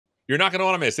You're not going to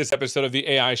want to miss this episode of the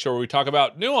AI Show where we talk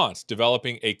about Nuance,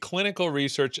 developing a clinical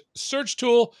research search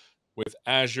tool with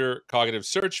Azure Cognitive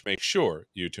Search. Make sure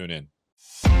you tune in.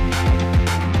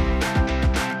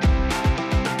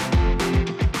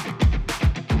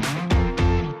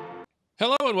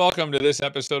 Hello and welcome to this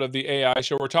episode of the AI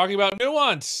Show. We're talking about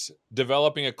Nuance,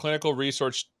 developing a clinical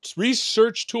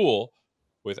research tool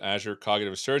with Azure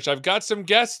Cognitive Search. I've got some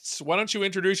guests. Why don't you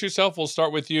introduce yourself? We'll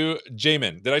start with you,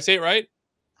 Jamin. Did I say it right?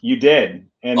 You did,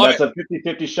 and Love that's a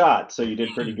 50-50 shot, so you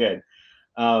did pretty good.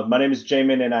 My name is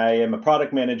Jamin, and I am a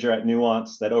product manager at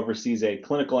Nuance that oversees a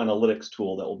clinical analytics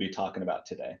tool that we'll be talking about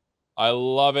today. I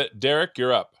love it. Derek,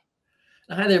 you're up.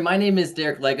 Hi there. My name is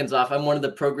Derek Legenzoff. I'm one of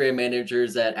the program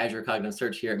managers at Azure Cognitive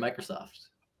Search here at Microsoft.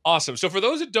 Awesome. So for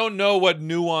those that don't know what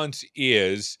Nuance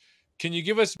is, can you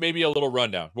give us maybe a little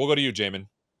rundown? We'll go to you, Jamin.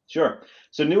 Sure.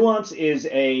 So Nuance is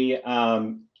a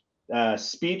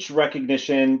speech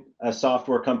recognition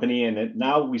software company, and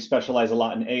now we specialize a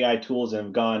lot in AI tools and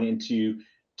have gone into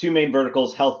two main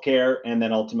verticals, healthcare and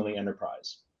then ultimately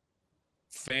enterprise.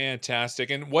 Fantastic.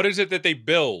 And what is it that they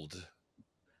build?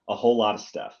 A whole lot of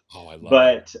stuff. Oh, I love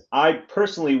But it. I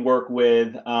personally work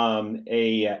with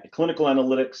a clinical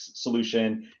analytics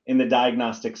solution in the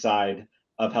diagnostic side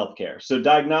of healthcare. So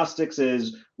diagnostics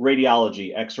is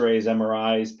radiology, X-rays,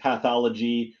 MRIs,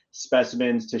 pathology,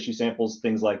 specimens, tissue samples,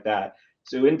 things like that.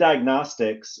 So in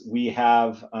diagnostics, we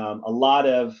have a lot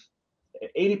of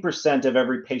 80% of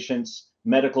every patient's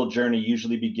medical journey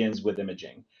usually begins with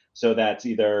imaging. So that's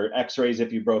either X-rays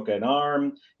if you broke an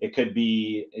arm, it could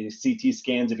be CT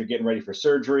scans if you're getting ready for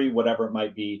surgery, whatever it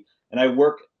might be. And I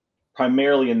work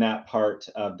primarily in that part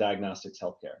of diagnostics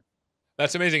healthcare.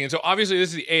 That's amazing. And so obviously this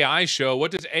is the AI show.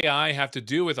 What does AI have to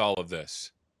do with all of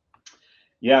this?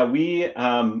 Yeah, we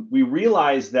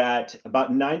realized that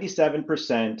about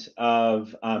 97%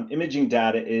 of imaging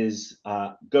data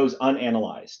goes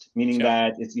unanalyzed, meaning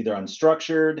that it's either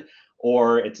unstructured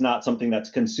or it's not something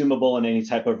that's consumable in any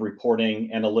type of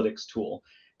reporting analytics tool.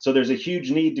 So there's a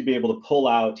huge need to be able to pull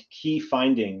out key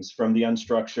findings from the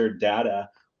unstructured data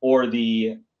or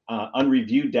the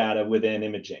unreviewed data within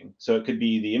imaging. So it could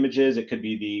be the images, it could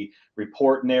be the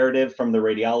report narrative from the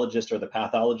radiologist or the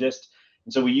pathologist.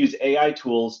 And so we use AI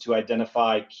tools to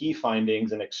identify key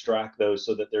findings and extract those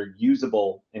so that they're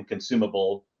usable and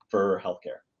consumable for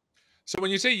healthcare. So when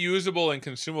you say usable and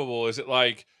consumable, is it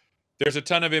like there's a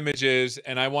ton of images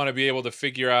and I want to be able to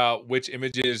figure out which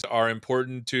images are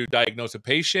important to diagnose a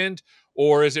patient,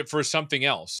 or is it for something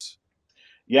else?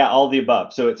 Yeah, all the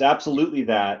above. So it's absolutely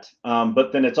that.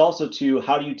 But then it's also to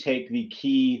how do you take the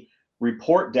key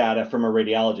report data from a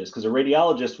radiologist? Because a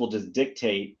radiologist will just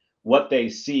dictate what they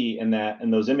see in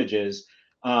those images.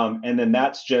 And then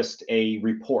that's just a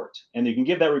report. And you can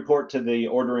give that report to the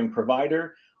ordering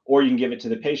provider, or you can give it to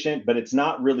the patient, but it's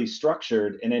not really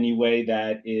structured in any way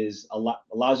that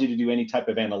allows you to do any type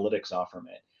of analytics off from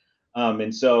it.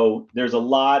 And so there's a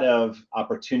lot of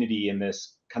opportunity in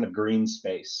this kind of green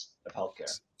space of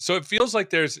healthcare. So it feels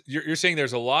like you're saying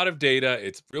there's a lot of data,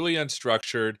 it's really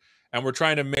unstructured, and we're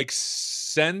trying to make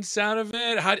sense out of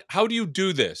it. How do you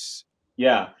do this?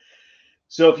 Yeah.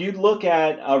 So if you look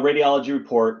at a radiology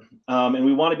report, and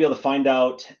we want to be able to find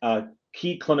out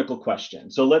key clinical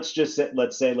questions. So let's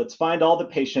find all the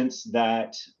patients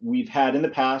that we've had in the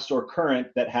past or current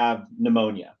that have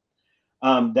pneumonia.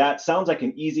 That sounds like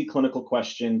an easy clinical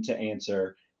question to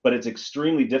answer, but it's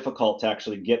extremely difficult to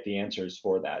actually get the answers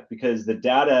for that because the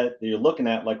data that you're looking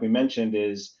at, like we mentioned,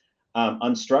 is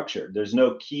unstructured. There's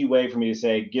no key way for me to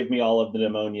say, give me all of the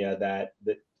pneumonia that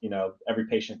every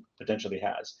patient potentially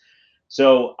has.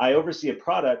 So I oversee a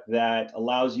product that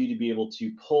allows you to be able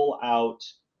to pull out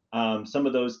some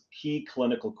of those key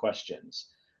clinical questions.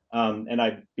 And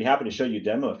I'd be happy to show you a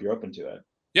demo if you're open to it.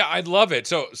 Yeah, I'd love it.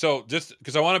 So just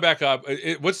because I want to back up,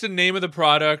 what's the name of the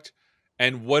product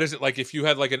and what is it like if you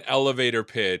had like an elevator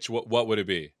pitch, what would it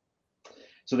be?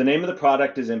 So the name of the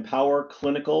product is mPower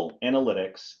Clinical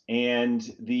Analytics. And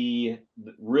the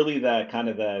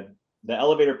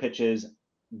elevator pitch is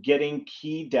getting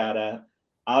key data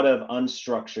out of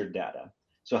unstructured data.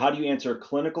 So how do you answer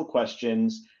clinical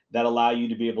questions that allow you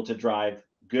to be able to drive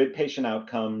good patient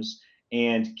outcomes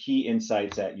and key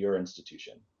insights at your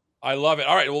institution? I love it.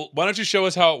 All right. Well, why don't you show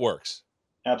us how it works?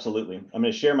 Absolutely. I'm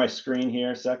going to share my screen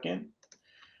here a second.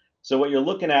 So what you're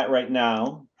looking at right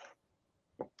now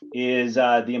is the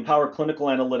mPower Clinical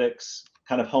Analytics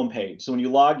kind of homepage. So when you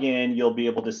log in, you'll be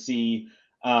able to see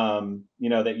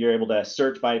that you're able to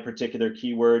search by a particular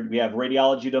keyword. We have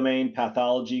radiology domain,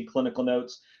 pathology, clinical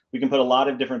notes. We can put a lot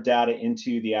of different data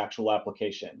into the actual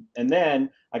application. And then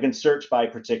I can search by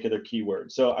a particular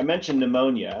keyword. So I mentioned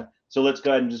pneumonia. So let's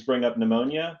go ahead and just bring up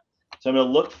pneumonia. So I'm going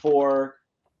to look for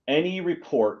any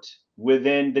report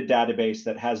within the database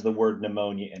that has the word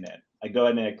pneumonia in it. I go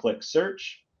ahead and I click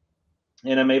search,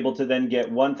 and I'm able to then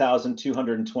get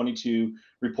 1,222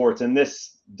 reports in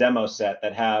this demo set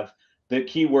that have the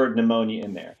keyword pneumonia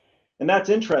in there. And that's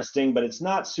interesting, but it's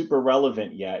not super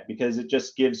relevant yet because it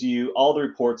just gives you all the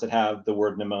reports that have the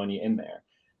word pneumonia in there.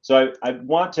 So I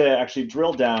want to actually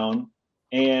drill down,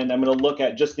 and I'm going to look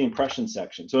at just the impression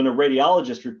section. So in a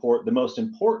radiologist report, the most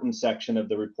important section of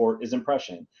the report is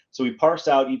impression. So we parse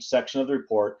out each section of the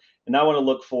report, and I want to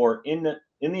look for in the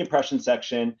impression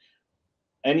section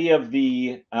any of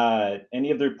the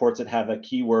reports that have a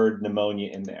keyword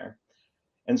pneumonia in there.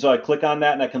 And so I click on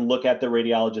that and I can look at the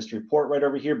radiologist report right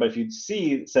over here. But if you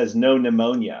see, it says no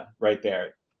pneumonia right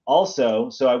there. Also,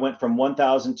 so I went from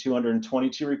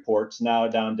 1,222 reports now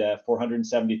down to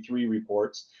 473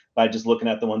 reports by just looking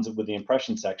at the ones with the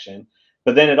impression section.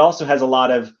 But then it also has a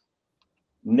lot of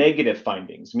negative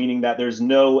findings, meaning that there's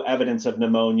no evidence of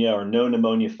pneumonia or no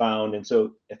pneumonia found. And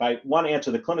so if I want to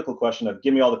answer the clinical question of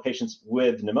give me all the patients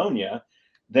with pneumonia,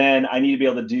 then I need to be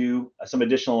able to do some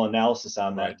additional analysis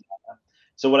on that data.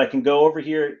 So what I can go over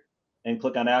here and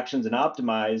click on actions and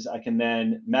optimize, I can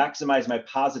then maximize my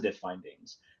positive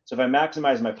findings. So if I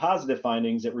maximize my positive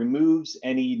findings, it removes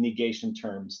any negation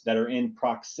terms that are in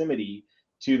proximity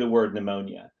to the word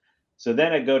pneumonia. So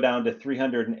then I go down to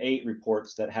 308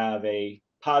 reports that have a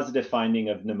positive finding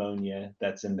of pneumonia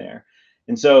that's in there.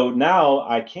 And so now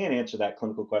I can answer that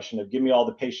clinical question of give me all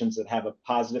the patients that have a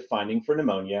positive finding for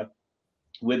pneumonia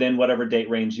within whatever date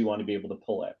range you want to be able to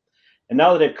pull it. And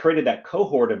now that I've created that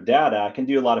cohort of data, I can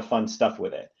do a lot of fun stuff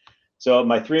with it. So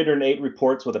my 308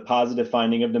 reports with a positive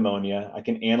finding of pneumonia, I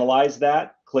can analyze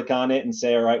that, click on it and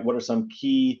say, all right, what are some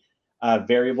key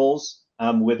variables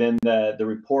within the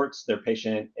reports, their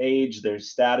patient age, their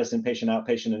status, inpatient,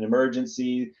 outpatient, and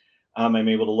emergency. I'm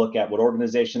able to look at what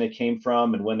organization they came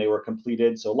from and when they were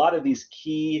completed. So a lot of these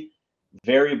key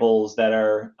variables that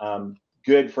are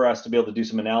good for us to be able to do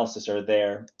some analysis are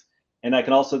there. And I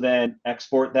can also then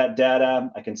export that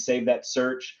data. I can save that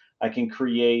search. I can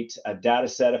create a data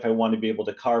set if I want to be able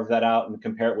to carve that out and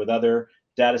compare it with other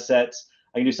data sets.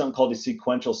 I can do something called a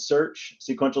sequential search.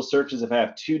 Sequential search is if I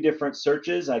have two different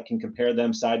searches, I can compare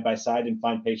them side by side and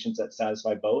find patients that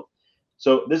satisfy both.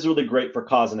 So this is really great for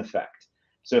cause and effect.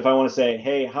 So if I want to say,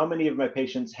 hey, how many of my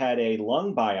patients had a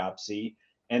lung biopsy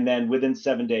and then within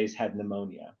 7 days had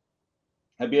pneumonia?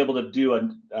 I'd be able to do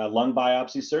a lung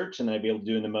biopsy search, and then I'd be able to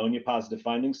do a pneumonia positive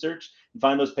finding search and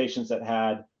find those patients that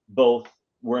had both,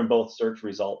 were in both search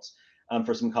results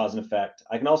for some cause and effect.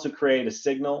 I can also create a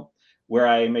signal where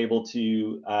I am able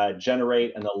to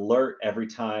generate an alert every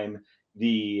time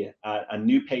a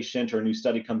new patient or a new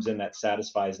study comes in that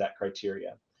satisfies that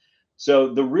criteria.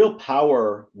 So the real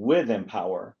power with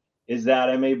mPower is that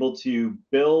I'm able to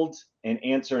build and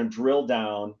answer and drill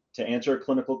down to answer a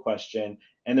clinical question.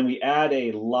 And then we add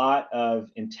a lot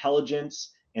of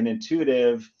intelligence and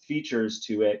intuitive features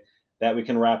to it that we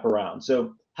can wrap around.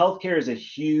 So healthcare is a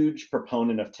huge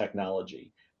proponent of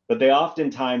technology, but they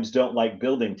oftentimes don't like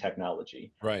building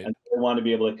technology. Right. And they want to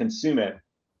be able to consume it.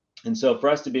 And so for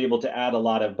us to be able to add a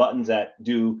lot of buttons that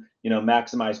do,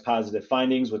 maximize positive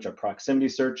findings, which are proximity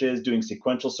searches, doing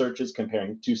sequential searches,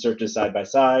 comparing two searches side by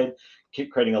side,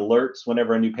 creating alerts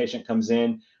whenever a new patient comes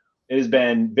in, it has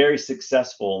been very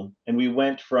successful. And we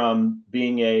went from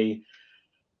being a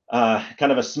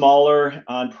kind of a smaller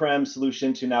on-prem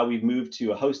solution to now we've moved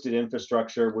to a hosted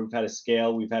infrastructure. We've had a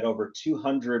scale. We've had over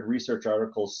 200 research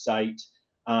articles cite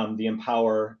the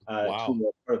mPower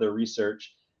tool for their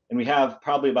research. And we have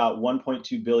probably about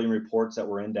 1.2 billion reports that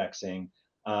we're indexing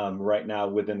right now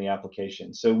within the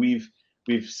application. So we've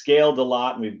scaled a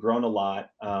lot and we've grown a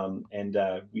lot, and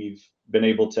we've been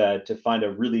able to find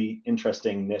a really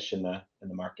interesting niche in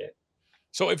the market.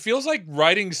 So it feels like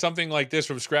writing something like this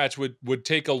from scratch would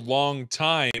take a long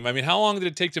time. I mean, how long did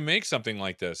it take to make something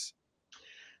like this?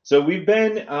 So we've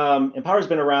been, mPower's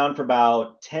been around for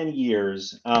about 10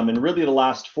 years. And really the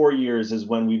last 4 years is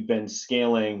when we've been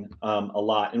scaling a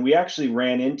lot. And we actually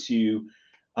ran into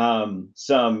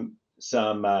some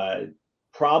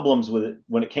problems with it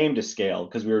when it came to scale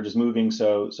because we were just moving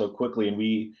so quickly. And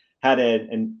we had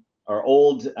our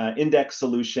old index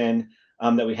solution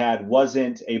that we had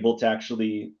wasn't able to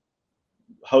actually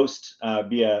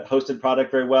be a hosted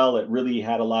product very well. It really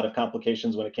had a lot of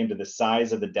complications when it came to the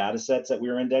size of the data sets that we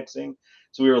were indexing.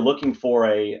 So we were looking for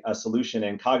a solution,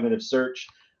 and cognitive search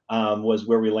was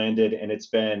where we landed, and it's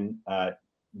been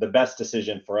the best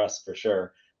decision for us for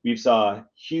sure. We've saw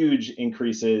huge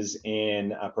increases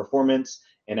in performance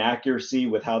and accuracy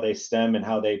with how they stem and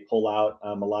how they pull out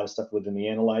a lot of stuff within the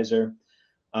analyzer.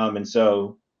 And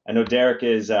so I know Derek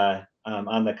is on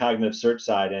the cognitive search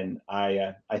side, and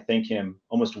I thank him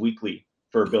almost weekly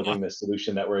for building this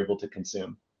solution that we're able to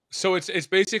consume. So it's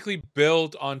basically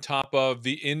built on top of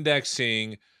the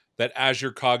indexing that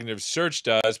Azure Cognitive Search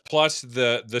does, plus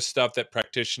the stuff that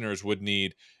practitioners would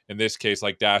need in this case,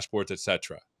 like dashboards,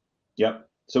 etc. Yep.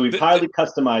 So we've highly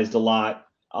customized a lot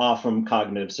from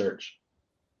cognitive search.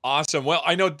 Awesome. Well,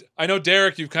 I know,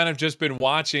 Derek, you've kind of just been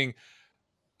watching.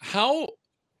 How,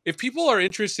 if people are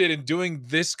interested in doing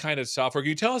this kind of software, can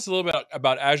you tell us a little bit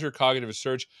about Azure Cognitive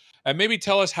Search, and maybe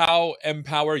tell us how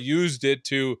mPower used it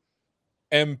to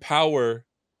empower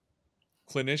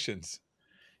clinicians?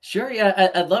 Sure, yeah,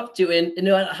 I'd love to. And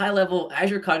at a high level,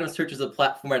 Azure Cognitive Search is a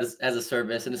platform as a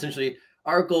service, and essentially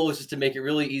our goal is just to make it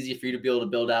really easy for you to be able to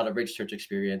build out a rich search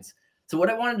experience. So what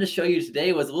I wanted to show you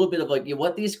today was a little bit of like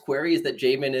what these queries that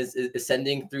Jamin is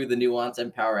sending through the Nuance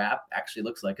mPower app actually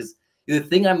looks like. Because the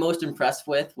thing I'm most impressed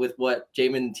with what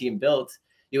Jamin and the team built,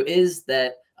 is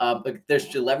that they're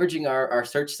leveraging our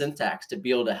search syntax to be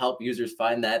able to help users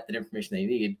find that information they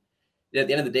need. At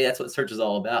the end of the day, that's what search is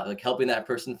all about, like helping that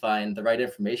person find the right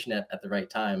information at the right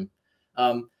time.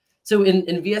 So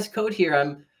in VS Code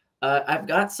here, I've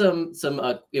got some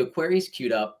queries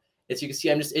queued up. As you can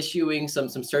see, I'm just issuing some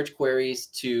search queries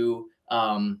to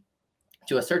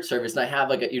a search service, and I have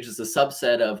like just a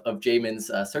subset of Jamin's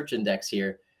search index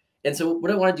here. And so what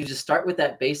I want to do is just start with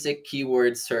that basic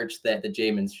keyword search that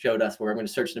Jamin showed us, where I'm going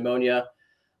to search pneumonia.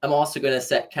 I'm also going to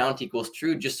set count equals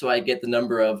true, just so I get the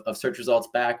number of search results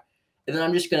back. And then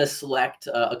I'm just going to select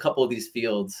a couple of these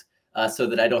fields so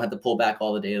that I don't have to pull back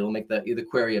all the data. It'll make the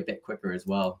query a bit quicker as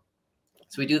well.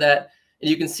 So we do that, and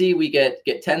you can see we get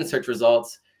 10 search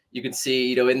results. You can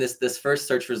see, in this first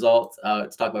search result,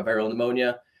 let's talk about viral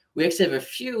pneumonia. We actually have a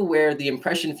few where the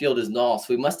impression field is null,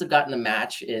 so we must have gotten a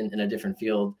match in a different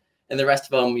field. And the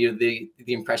rest of them, the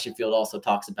impression field also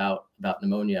talks about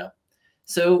pneumonia.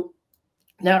 So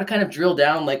now to kind of drill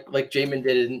down, like Jamin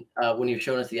did when he was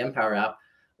showing us the mPower app,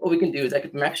 what we can do is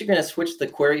I'm actually going to switch the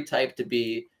query type to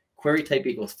be query type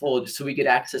equals full, just so we get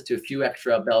access to a few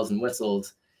extra bells and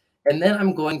whistles. And then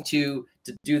I'm going to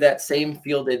do that same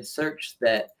fielded search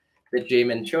that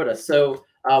Jamin showed us. So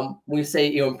when we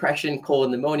say impression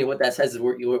pneumonia, what that says is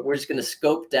we're just going to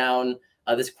scope down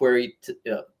this query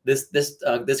to,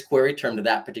 this query term to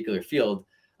that particular field.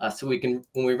 So we can,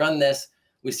 when we run this,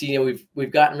 we see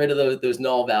we've gotten rid of those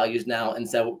null values now, and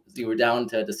so we're down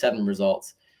to 7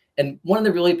 results. And one of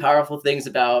the really powerful things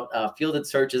about fielded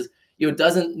search is, it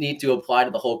doesn't need to apply to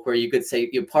the whole query. You could say,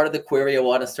 part of the query I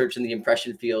want to search in the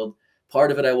impression field, part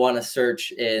of it I want to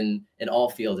search in all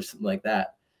fields or something like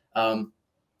that. So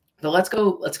let's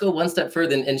go one step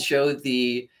further and show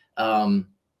the the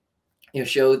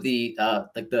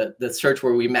search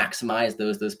where we maximize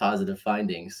those positive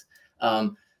findings.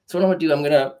 So what I'm gonna do, I'm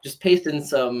gonna just paste in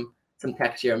some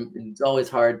text here. It's always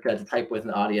hard to type with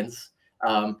an audience.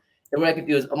 And what I can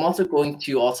do is I'm also going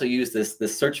to use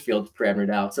this search field parameter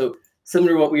now. So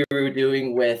similar to what we were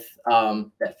doing with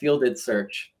that fielded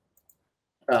search,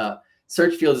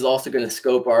 search field is also going to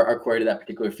scope our query to that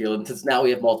particular field. And since now we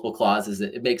have multiple clauses,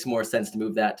 it makes more sense to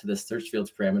move that to the search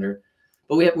fields parameter.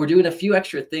 But we're doing a few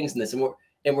extra things in this,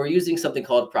 and we're using something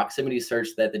called proximity search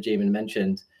that Jamin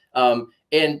mentioned.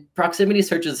 And proximity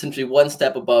search is essentially one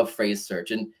step above phrase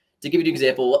search. And to give you an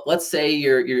example, let's say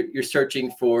you're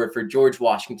searching for George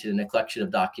Washington in a collection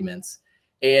of documents,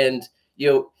 and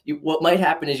what might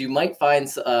happen is you might find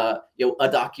a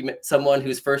document, someone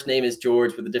whose first name is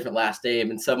George with a different last name,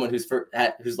 and someone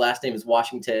whose last name is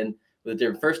Washington with a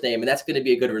different first name, and that's going to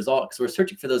be a good result because we're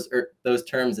searching for those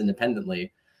terms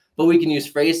independently. But we can use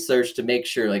phrase search to make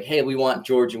sure, like, hey, we want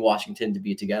George and Washington to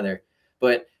be together.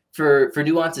 But for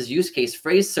Nuance's use case,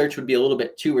 phrase search would be a little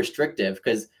bit too restrictive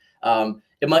because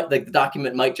it might, the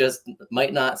document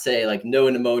might not say like no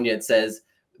pneumonia. It says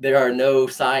there are no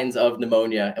signs of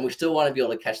pneumonia, and we still want to be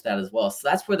able to catch that as well. So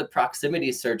that's where the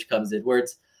proximity search comes in, where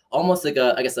it's almost like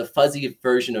a fuzzy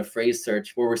version of phrase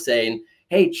search, where we're saying,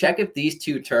 hey, check if these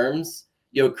two terms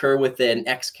occur within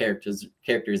X characters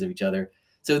of each other.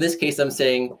 So in this case, I'm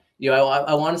saying,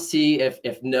 I want to see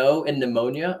if no and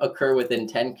pneumonia occur within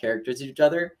 10 characters of each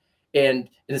other. And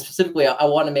specifically, I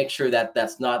want to make sure that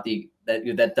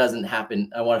that doesn't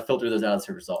happen. I want to filter those out of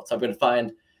the results. So I'm going to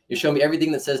find, show me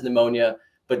everything that says pneumonia,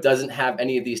 but doesn't have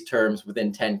any of these terms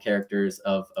within 10 characters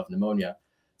of pneumonia.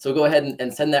 So go ahead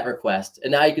and send that request.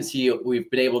 And now you can see we've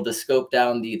been able to scope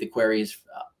down the queries,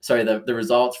 the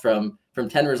results from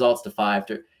 10 results to 5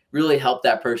 to really help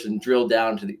that person drill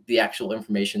down to the actual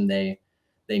information they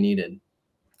needed.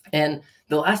 And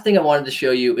the last thing I wanted to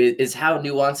show you is how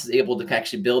Nuance is able to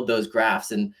actually build those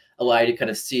graphs and allow you to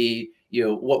kind of see,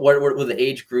 what were the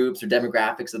age groups or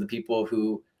demographics of the people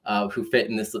who fit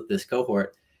in this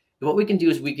cohort. And what we can do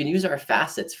is we can use our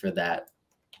facets for that.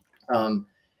 And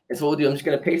so what we'll do, I'm just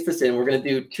going to paste this in. We're going to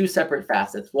do two separate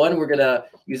facets. One, we're going to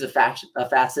use a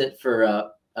facet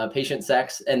for patient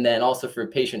sex, and then also for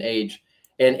patient age.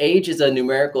 And age is a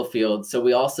numerical field, so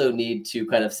we also need to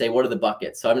kind of say what are the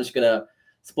buckets. So I'm just going to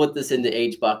split this into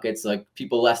age buckets, like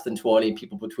people less than 20,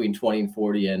 people between 20 and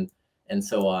 40, and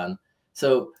so on.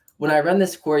 So when I run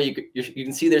this query, you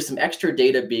can see there's some extra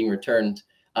data being returned.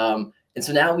 And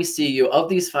so now we see of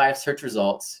these 5 search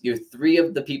results, 3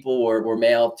 of the people were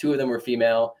male, 2 of them were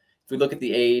female. If we look at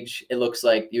the age, it looks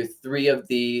like 3 of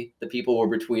the people were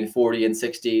between 40 and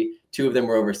 60, 2 of them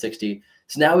were over 60.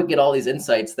 So now we get all these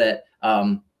insights that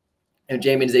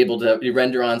Jamin is able to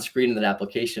render on screen in that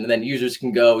application. And then users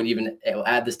can go and even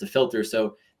add this to filter.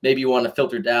 So maybe you want to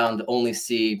filter down to only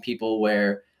see people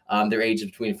where their age is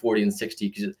between 40 and 60,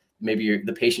 because maybe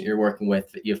the patient you're working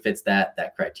with fits that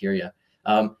criteria.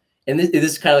 And this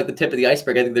is kind of like the tip of the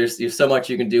iceberg. I think there's so much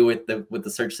you can do with the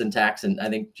search syntax, and I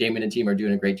think Jamin and team are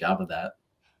doing a great job of that.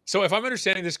 So if I'm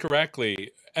understanding this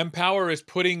correctly, mPower is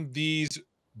putting these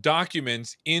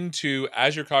documents into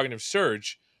Azure Cognitive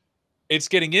Search. It's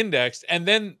getting indexed, and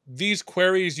then these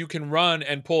queries you can run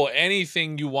and pull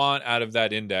anything you want out of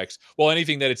that index. Well,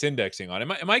 anything that it's indexing on.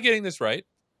 Am I getting this right?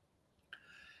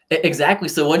 Exactly.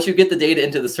 So once you get the data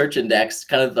into the search index,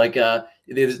 kind of like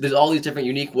there's all these different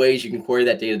unique ways you can query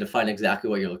that data to find exactly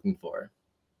what you're looking for.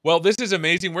 Well, this is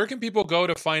amazing. Where can people go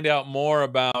to find out more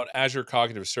about Azure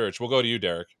Cognitive Search? We'll go to you,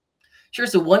 Derek. Sure.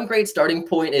 So one great starting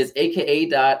point is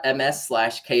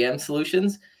aka.ms/KM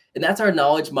Solutions. And that's our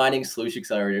knowledge mining solution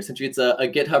accelerator. Essentially, it's a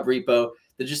GitHub repo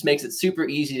that just makes it super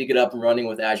easy to get up and running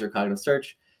with Azure Cognitive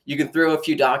Search. You can throw a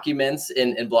few documents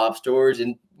in blob storage,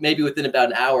 and maybe within about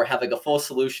an hour have like a full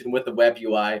solution with the web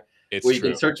UI where you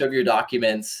can search over your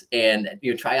documents and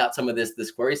try out some of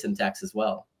this query syntax as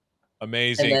well.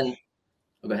 Amazing. And then,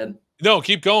 go ahead. No,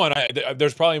 keep going.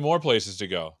 There's probably more places to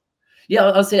go. Yeah,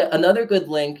 I'll say another good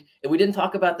link, and we didn't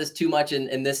talk about this too much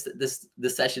in this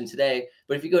session today,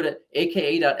 but if you go to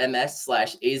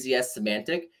aka.ms/AZS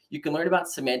semantic, you can learn about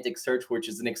semantic search, which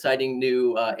is an exciting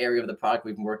new area of the product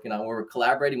we've been working on, where we're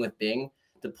collaborating with Bing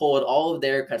to pull in all of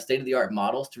their kind of state-of-the-art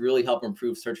models to really help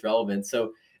improve search relevance.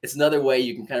 So it's another way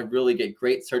you can kind of really get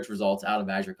great search results out of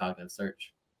Azure Cognitive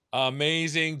Search.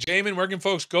 Amazing. Jamin, where can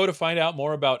folks go to find out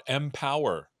more about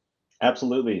mPower?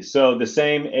 Absolutely. So the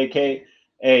same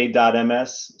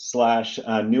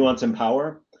aka.ms/nuance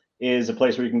mPower is a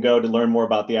place where you can go to learn more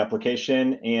about the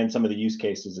application and some of the use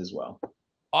cases as well.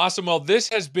 Awesome. Well, this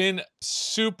has been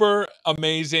super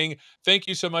amazing. Thank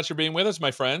you so much for being with us,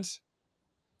 my friends.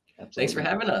 Absolutely. Thanks for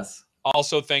having us.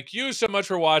 Also, thank you so much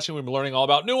for watching. We've been learning all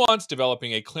about Nuance,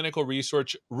 developing a clinical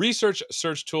research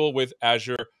search tool with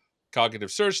Azure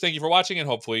Cognitive Search. Thank you for watching, and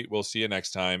hopefully we'll see you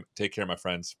next time. Take care, my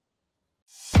friends.